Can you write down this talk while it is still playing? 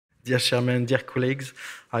dear Chairman, dear colleagues,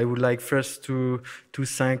 I would like first to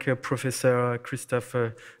thank Professor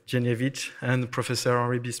Krzysztof ZIENIEWICZ and Professor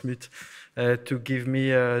Henri BISMUTH to give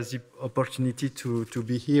me the opportunity to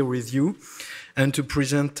be here with you and to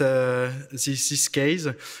present this case.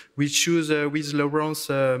 We choose with Laurence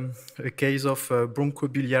a case of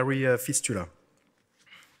bronchobiliary fistula.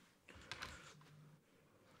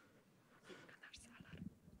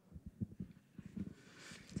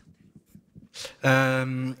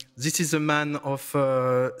 This is a man of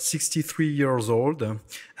 63 years old,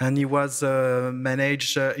 and he was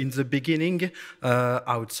managed in the beginning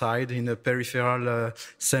outside in a peripheral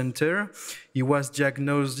center. He was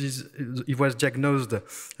diagnosed with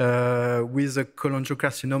a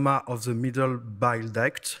cholangiocarcinoma of the middle bile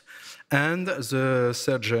duct, and the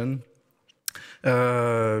surgeon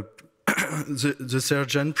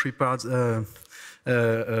prepared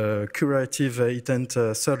curative intent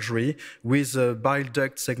surgery with bile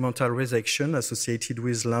duct segmental resection associated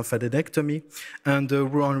with lymphadenectomy and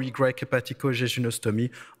Henri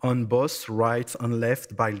hepatico-jejunostomy on both right and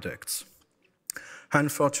left bile ducts.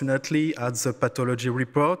 Unfortunately, at the pathology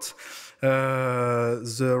report,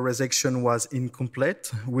 the resection was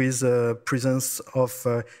incomplete with the presence of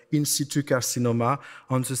in situ carcinoma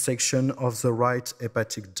on the section of the right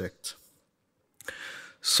hepatic duct.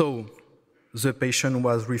 So, the patient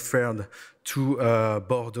was referred to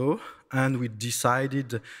Bordeaux, and we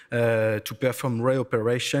decided to perform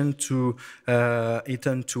reoperation to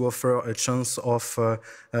intend to offer a chance of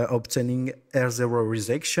obtaining R0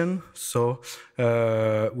 resection. So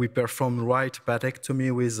we performed right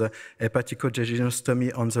hepatectomy with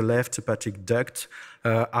hepatico-jejunostomy on the left hepatic duct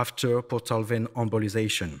after portal vein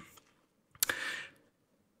embolization.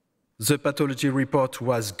 The pathology report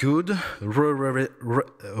was good.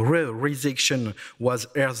 Resection was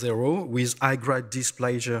R0 with high-grade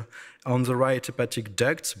dysplasia on the right hepatic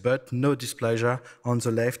duct, but no dysplasia on the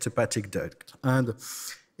left hepatic duct. And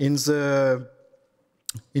in the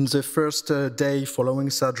first day following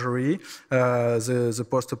surgery, the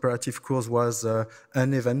post-operative course was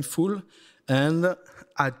uneventful, and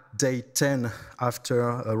at day 10 after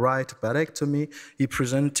a right hepatectomy, he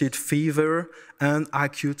presented fever and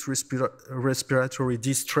acute respiratory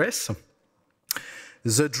distress.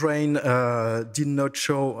 The drain did not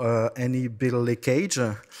show any bile leakage,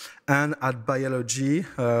 and at biology,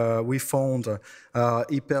 we found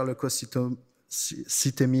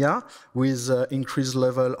hyperleukocytemia with increased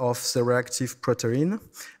level of C-reactive protein,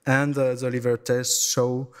 and the liver test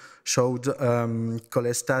showed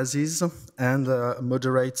cholestasis and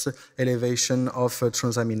moderate elevation of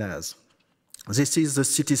transaminase. This is the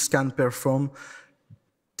CT scan performed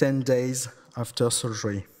 10 days after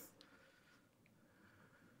surgery.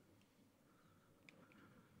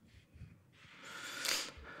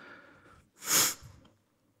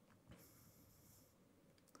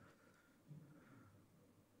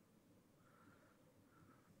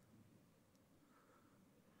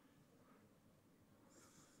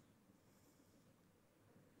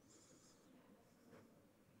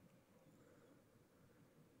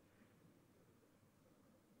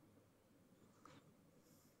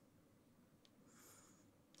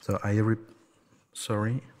 So I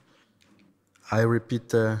repeat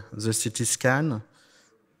the CT scan.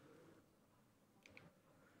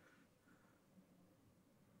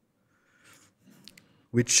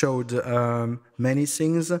 Which showed many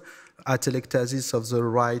things: atelectasis of the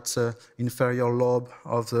right inferior lobe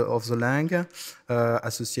of the lung,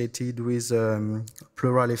 associated with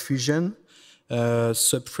pleural effusion,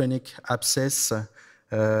 subphrenic abscess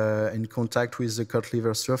in contact with the cut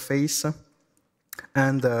liver surface,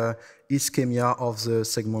 and ischemia of the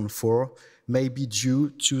segment 4 may be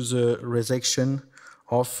due to the resection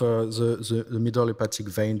of the middle hepatic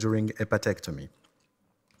vein during hepatectomy.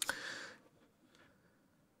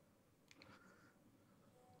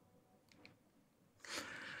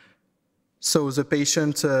 So the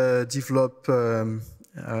patient developed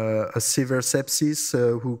a severe sepsis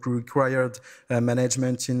who required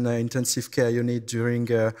management in intensive care unit during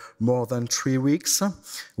more than 3 weeks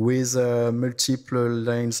with multiple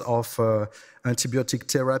lines of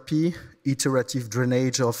antibiotic therapy, iterative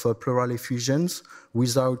drainage of pleural effusions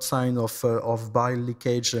without sign of bile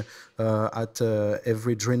leakage at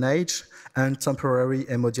every drainage, and temporary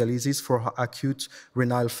hemodialysis for acute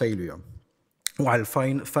renal failure. While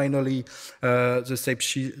finally the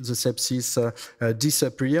sepsis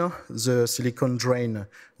disappeared, the silicone drain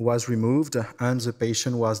was removed, and the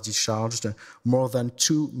patient was discharged more than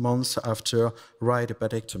 2 months after right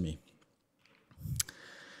hepatectomy.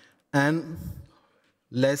 And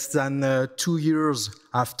less than 2 years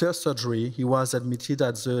after surgery, he was admitted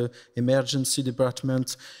at the emergency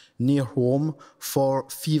department near home for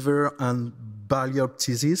fever and biliary.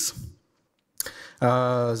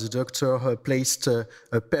 The doctor placed a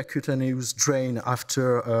percutaneous drain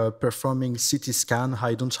after performing CT scan.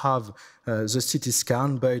 I don't have the CT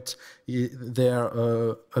scan, but there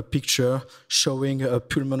a picture showing a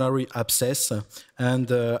pulmonary abscess,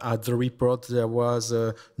 and at the report there was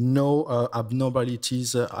no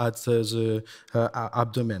abnormalities at the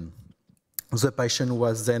abdomen. The patient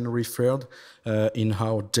was then referred in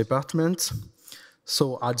our department.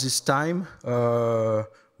 So at this time,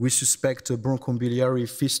 we suspect a bronchobiliary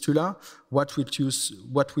fistula. What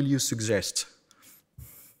will you suggest?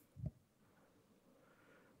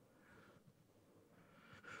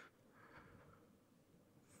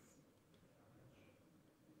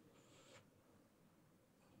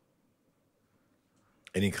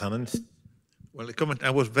 Any comments? Well, a comment. I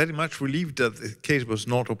was very much relieved that the case was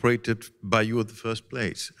not operated by you at the first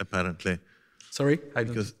place, apparently. Sorry?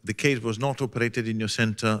 Because the case was not operated in your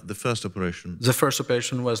center, the first operation. The first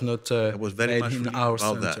operation was not made in our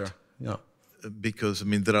center. That. Yeah. Because, I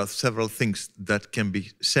mean, there are several things that can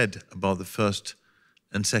be said about the first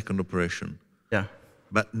and second operation. Yeah.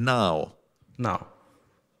 But now. Now.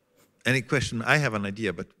 Any question? I have an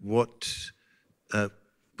idea, but what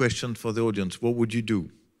question for the audience? What would you do?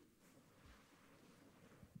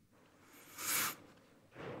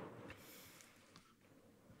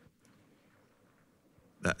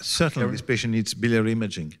 Certainly, this patient needs biliary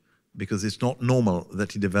imaging because it's not normal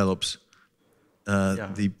that he develops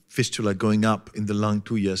the fistula going up in the lung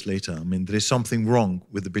 2 years later. I mean, there is something wrong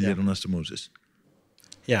with the biliary anastomosis.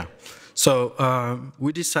 Yeah. So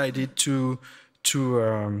we decided to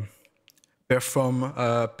perform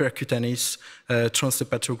percutaneous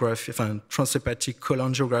transhepatography, transhepatic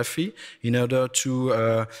cholangiography in order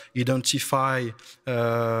to identify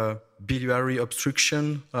biliary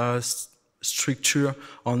obstruction structure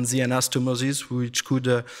on the anastomosis, which could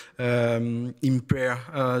impair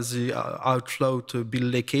the outflow to bile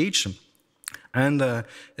leakage, and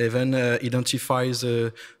even identify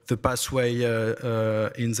the pathway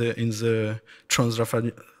within the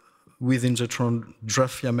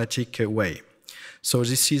transdiaphragmatic way. So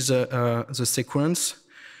this is the sequence.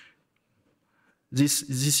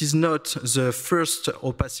 This is not the first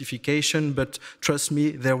opacification, but trust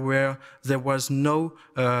me, there was no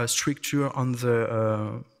stricture on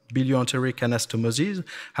the bilioenteric anastomosis.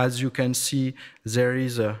 As you can see, there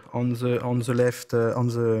is on the left, on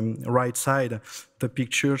the right side, the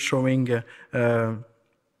picture showing an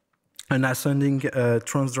ascending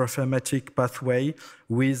transdiaphragmatic pathway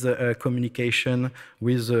with communication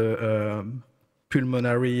with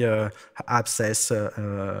pulmonary abscess.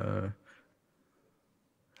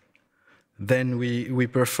 Then we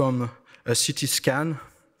perform a CT scan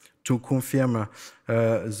to confirm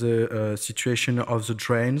the situation of the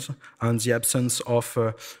drains and the absence of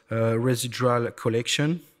residual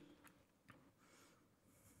collection.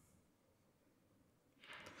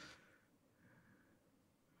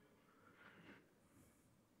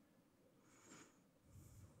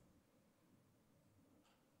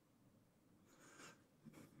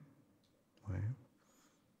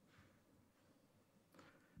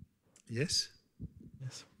 Yes?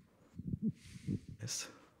 Yes. Yes.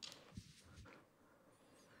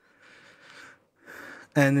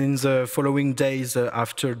 And in the following days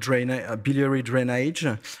after biliary drainage,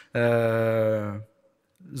 the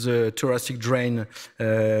thoracic drain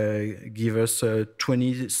gives us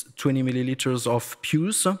 20 milliliters of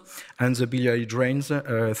pus, and the biliary drains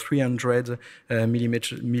 300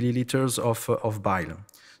 milliliters of bile.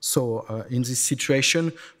 So in this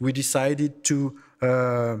situation, we decided to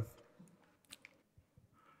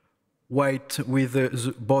wait with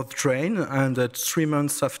both drain, and 3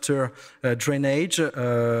 months after drainage,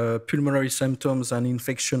 pulmonary symptoms and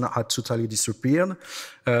infection had totally disappeared.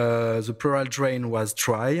 The pleural drain was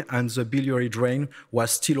dry, and the biliary drain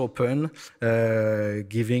was still open,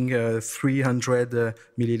 giving 300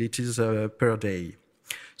 milliliters per day.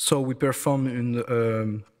 So we performed in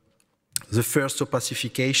the first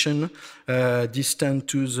opacification, distant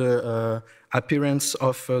to the appearance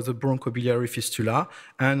of the bronchobiliary fistula,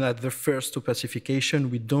 and at the first opacification,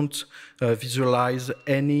 we don't visualize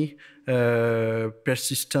any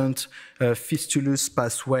persistent fistulous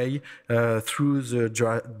pathway through the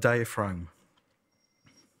diaphragm.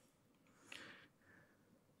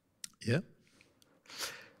 Yeah.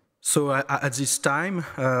 So at this time,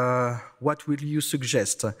 what will you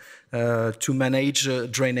suggest to manage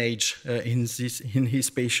drainage in his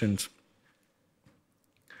patient?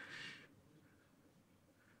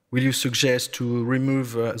 will you suggest to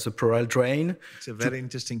remove the pleural drain? It's a very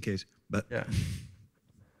interesting case, but Yeah.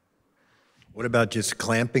 What about just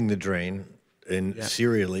clamping the drain and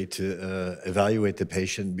serially to evaluate the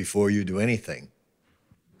patient before you do anything?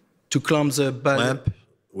 To clamp the Clamp,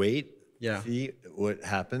 wait, Yeah. see what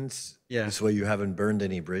happens. Yeah. This way you haven't burned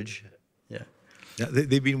any bridge. Yeah. yeah,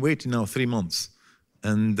 they've been waiting now 3 months.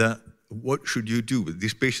 And what should you do?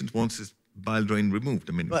 This patient wants his bile drain removed.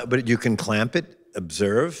 I mean, But you can clamp it,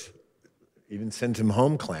 observe, even send him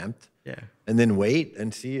home clamped. Yeah. And then wait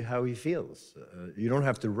and see how he feels. You don't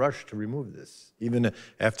have to rush to remove this, even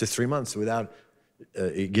after 3 months, without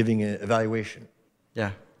giving an evaluation.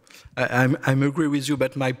 Yeah, I'm agree with you,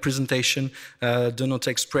 but my presentation do not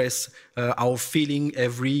express our feeling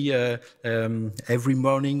every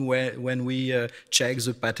morning when we check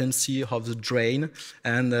the patency of the drain,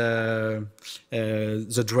 and the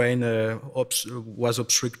drain was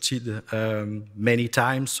obstructed many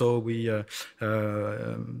times, so we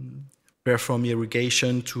perform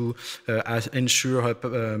irrigation to ensure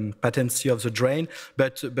patency of the drain.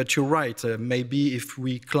 But you're right, maybe if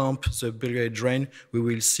we clamp the biliary drain, we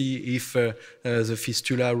will see if the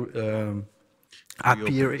fistula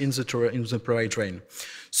appear in the pleural drain.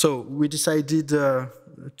 So we decided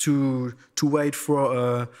to wait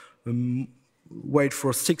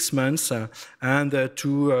for 6 months and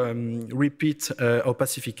to repeat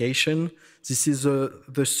opacification. This is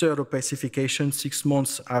the third opacification 6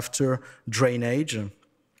 months after drainage.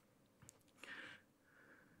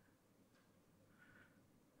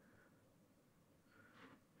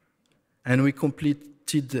 And we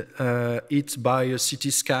completed it by a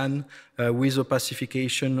CT scan with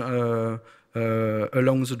opacification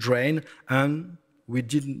along the drain, and we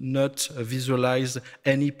did not visualize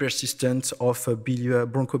any persistence of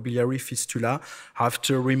bronchobiliary fistula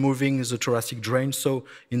after removing the thoracic drain. So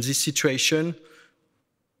in this situation,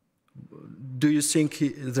 do you think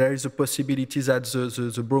there is a possibility that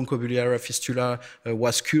the bronchobiliary fistula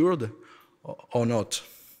was cured or not?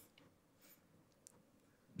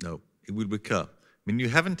 no, it will recur. I mean, you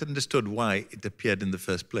haven't understood why it appeared in the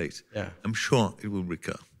first place. Yeah. I'm sure it will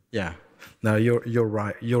recur. Yeah, no, you're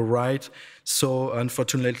right. You're right. So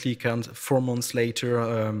unfortunately, 4 months later,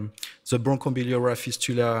 the bronchobiliary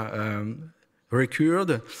fistula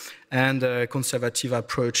recurred, and conservative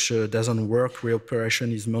approach doesn't work.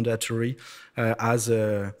 Reoperation is mandatory, as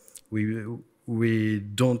we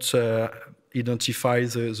don't identify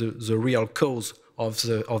the real cause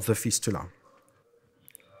of the fistula.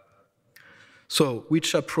 So,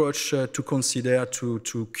 which approach to consider to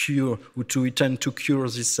cure, to attempt to cure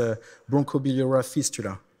this bronchobiliary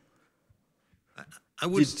fistula? I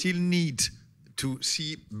would still need to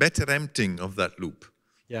see better emptying of that loop.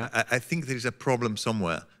 Yeah. I think there is a problem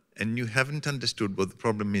somewhere, and you haven't understood what the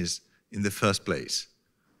problem is in the first place.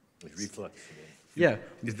 Reflux. Yeah.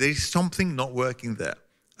 There is something not working there.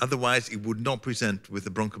 Otherwise, it would not present with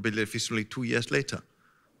the bronchobiliary fistula 2 years later.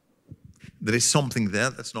 There is something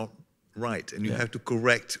there that's not right, and you have to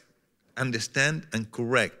correct, understand and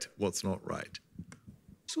correct what's not right.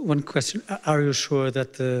 So one question, are you sure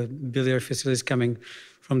that the biliary fistula is coming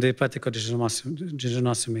from the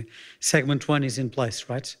hepaticojejunostomy? Segment 1 is in place,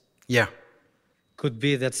 right? Yeah. Could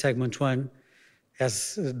be that segment 1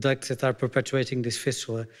 has ducts that are perpetuating this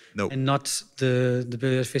fistula, no, and not the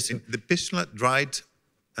biliary fistula. The fistula dried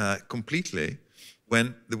completely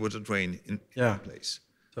when there was a drain in place.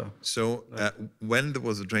 So when there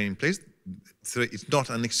was a drain in place, so it's not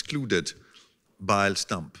an excluded bile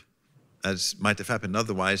stump, as might have happened.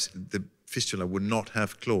 Otherwise, the fistula would not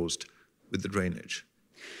have closed with the drainage.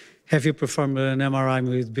 Have you performed an MRI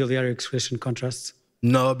with biliary excretion contrasts?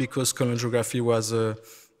 No, because cholangiography was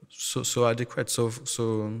so adequate, so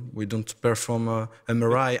we don't perform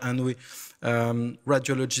MRI, and we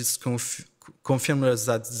radiologists confirmed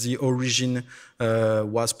that the origin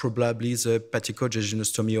was probably the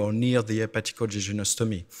hepaticojejunostomy or near the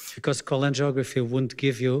hepaticojejunostomy. Because cholangiography wouldn't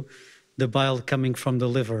give you the bile coming from the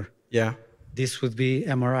liver. Yeah. This would be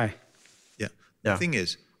MRI. Yeah. The thing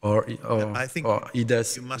is, I think you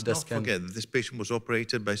must not forget that this patient was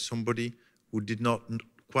operated by somebody who did not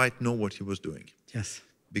quite know what he was doing. Yes.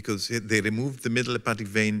 Because they removed the middle hepatic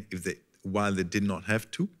vein while they did not have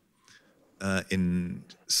to.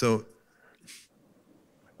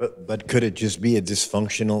 But could it just be a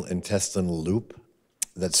dysfunctional intestinal loop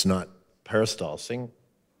that's not peristalsing,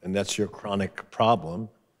 and that's your chronic problem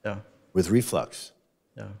with reflux?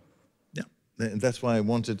 Yeah. And that's why I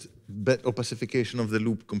wanted opacification of the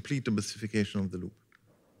loop, complete opacification of the loop.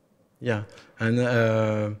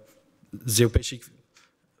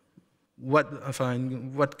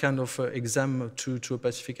 what kind of exam to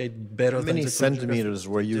opacificate better How than many the centimeters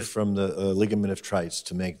were you from the ligament of Treitz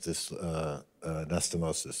to make this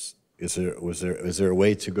anastomosis? Is there a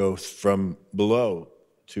way to go from below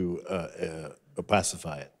to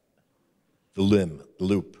opacify it? The limb, the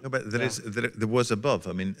loop. No, but there was above.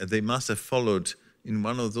 I mean, they must have followed in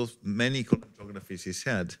one of those many chromatographies he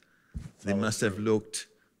said. They must have looked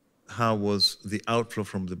how was the outflow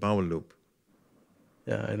from the bowel loop.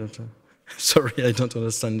 Yeah, I don't. Sorry, I don't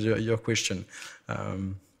understand your question. I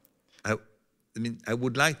mean, I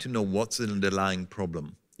would like to know what's the underlying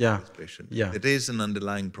problem. Yeah, with this patient. yeah. It is an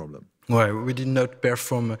underlying problem. Well, we did not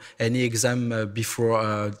perform any exam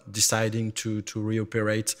before deciding to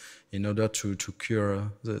reoperate in order to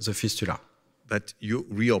cure the fistula. But you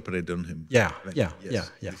reoperated on him. Yeah, right? yeah,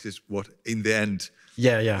 Yes. yeah. This is what, in the end,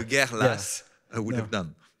 Guilherme would have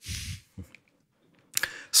done.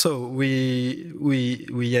 So we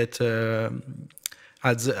had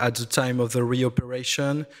at the time of the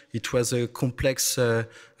reoperation, it was a complex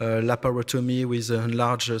laparotomy with a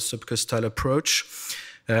large subcostal approach.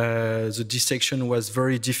 The dissection was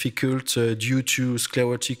very difficult due to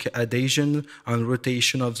sclerotic adhesion and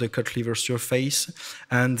rotation of the cut liver surface,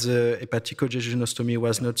 and the hepaticojejunostomy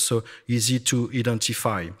was not so easy to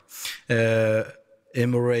identify.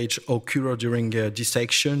 Hemorrhage occurred during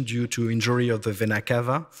dissection due to injury of the vena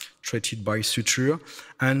cava, treated by suture,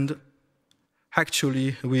 and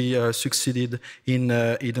actually we succeeded in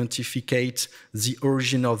identifying the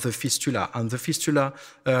origin of the fistula, and the fistula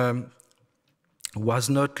was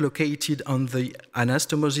not located on the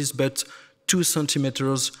anastomosis, but 2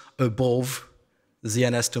 centimeters above the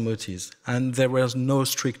anastomosis. And there was no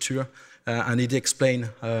stricture, and it explains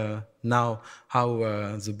now how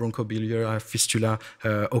the bronchobiliary fistula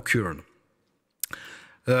occurred.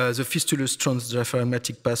 The fistulous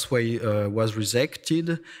transdiaphragmatic pathway was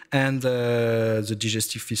resected, and the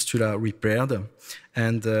digestive fistula repaired.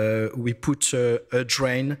 And we put a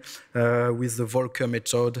drain with the Volker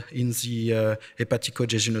method in the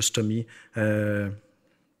hepaticojejunostomy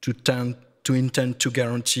to intend to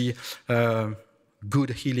guarantee good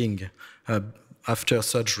healing after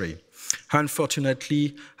surgery.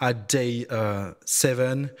 Unfortunately, at day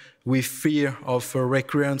 7, we fear of a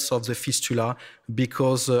recurrence of the fistula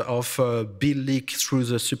because of bile leak through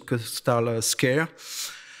the subcostal scare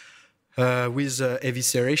with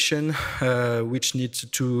evisceration, which needs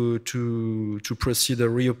to proceed a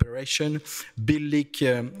reoperation. Bile leak,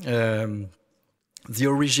 the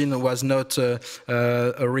origin was not a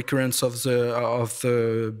recurrence of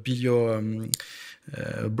the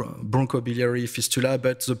bronchobiliary fistula,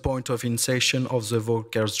 but the point of insertion of the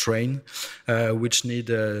Volker's drain, which need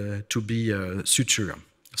to be sutured.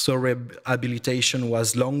 So rehabilitation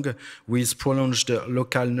was long with prolonged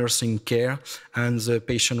local nursing care, and the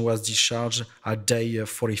patient was discharged at day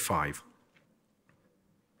 45.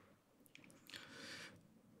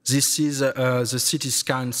 This is the CT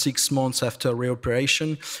scan 6 months after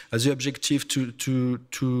reoperation. The objective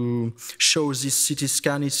to show this CT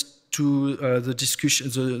scan is to the discussion,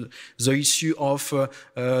 the issue of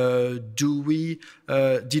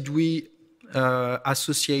did we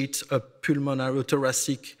associate a pulmonary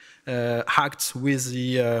thoracic act with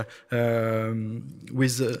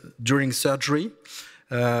during surgery.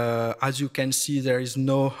 As you can see, there is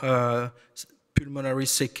no pulmonary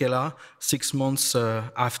sequela 6 months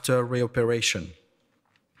after reoperation.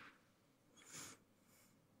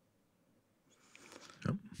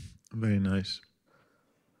 Yep. Very nice.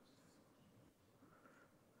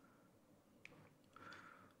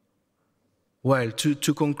 Well,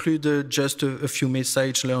 to conclude, just a few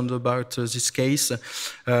messages learned about this case.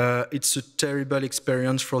 It's a terrible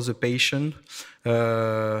experience for the patient.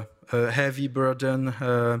 A heavy burden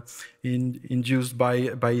induced by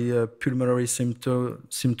pulmonary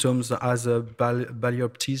symptoms as a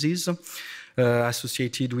bilioptesis,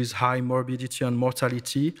 associated with high morbidity and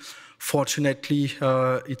mortality. Fortunately,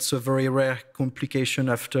 it's a very rare complication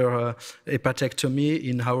after hepatectomy.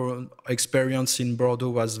 In our experience in Bordeaux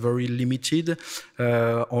was very limited.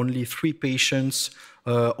 Only 3 patients,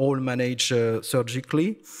 all managed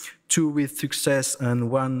surgically. 2 with success and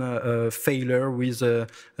 1 failure with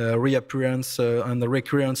reappearance and the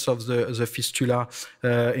recurrence of the fistula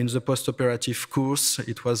in the postoperative course.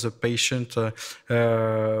 It was a patient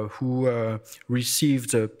who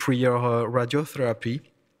received prior radiotherapy.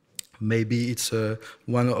 Maybe it's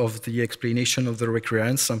one of the explanation of the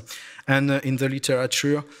recurrence. And in the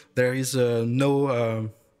literature, there is no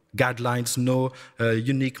guidelines, no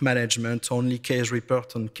unique management, only case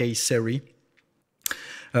report and case series.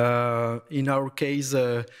 In our case,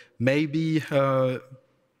 maybe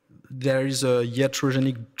there is a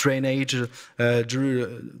iatrogenic drainage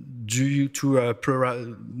due to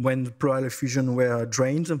when the pleural effusion were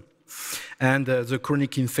drained, and the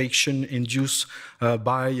chronic infection induced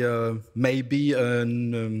by maybe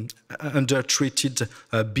an undertreated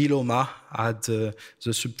biloma at the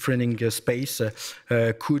subphrenic space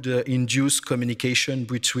could induce communication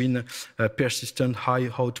between persistent high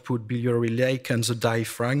output biliary lake and the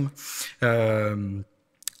diaphragm.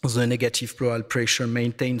 The negative pleural pressure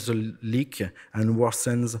maintains the leak and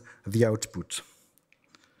worsens the output.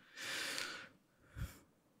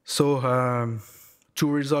 So to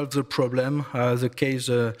resolve the problem, the case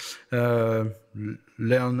learn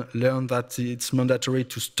that it's mandatory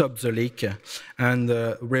to stop the leak, and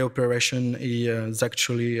reoperation is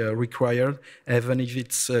actually required, even if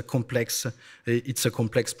it's a complex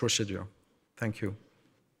procedure. Thank you.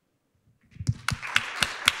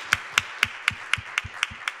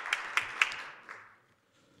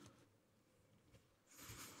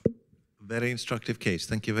 Very instructive case.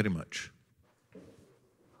 Thank you very much.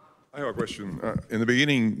 I have a question. In the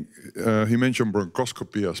beginning, he mentioned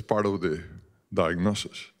bronchoscopy as part of the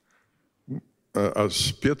diagnosis.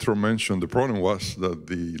 As Pietro mentioned, the problem was that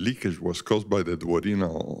the leakage was caused by the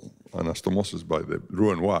duodenal anastomosis by the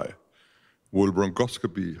Roux-en-Y. Will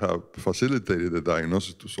bronchoscopy have facilitated the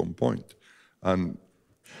diagnosis to some point and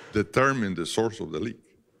determine the source of the leak?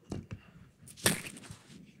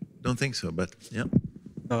 Don't think so, but yeah.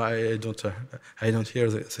 No, I don't hear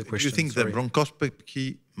the question. Do you think that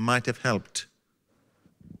bronchoscopy might have helped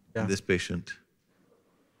this patient?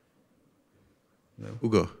 No.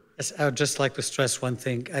 Ugo? Yes, I would just like to stress one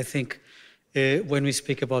thing. I think when we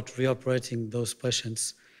speak about reoperating those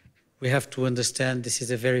patients, we have to understand this is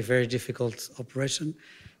a very, very difficult operation.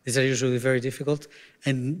 These are usually very difficult,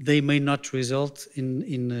 and they may not result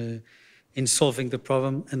in solving the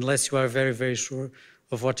problem unless you are very, very sure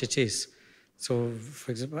of what it is. So,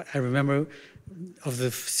 for example, I remember of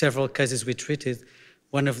the several cases we treated,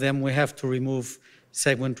 one of them we have to remove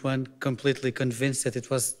segment 1, completely convinced that it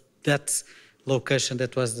was that location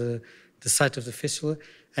that was the site of the fistula,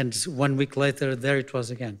 and 1 week later, there it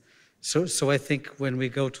was again. So I think when we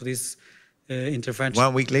go to this intervention...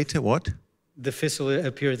 1 week later, what? The fistula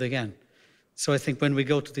appeared again. So I think when we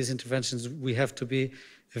go to these interventions, we have to be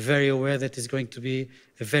very aware that it's going to be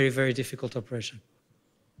a very, very difficult operation.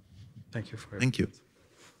 Thank you for Thank you.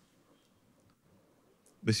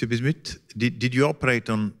 Monsieur BISMUTH, did you operate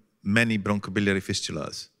on many bronchobiliary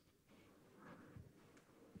fistulas?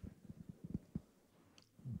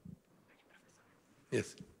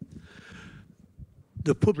 Yes.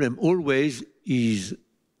 The problem always is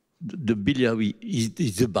the biliary,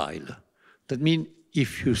 is the bile. That means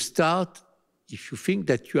if you think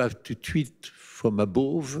that you have to treat from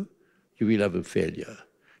above, you will have a failure.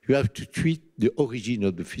 You have to treat the origin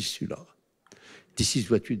of the fistula. This is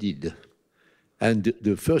what you did. And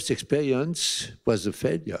the first experience was a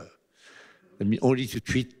failure. I mean, only to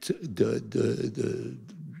treat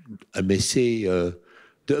I may say,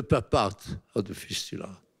 the upper part of the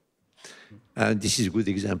fistula. And this is a good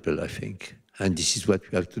example, I think. And this is what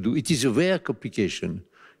we have to do. It is a rare complication.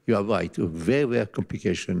 You are right, a very rare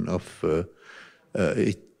complication of,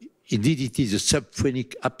 indeed, it is a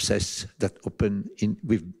subphrenic abscess that opened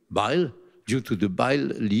with bile, due to the bile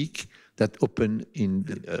leak that opened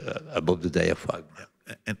above the diaphragm. Yeah.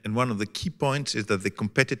 And one of the key points is that the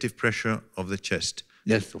competitive pressure of the chest,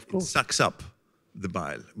 yes, of course, sucks up the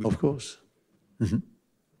bile. Of course. Mm-hmm.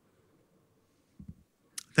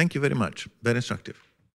 Thank you very much. Very instructive.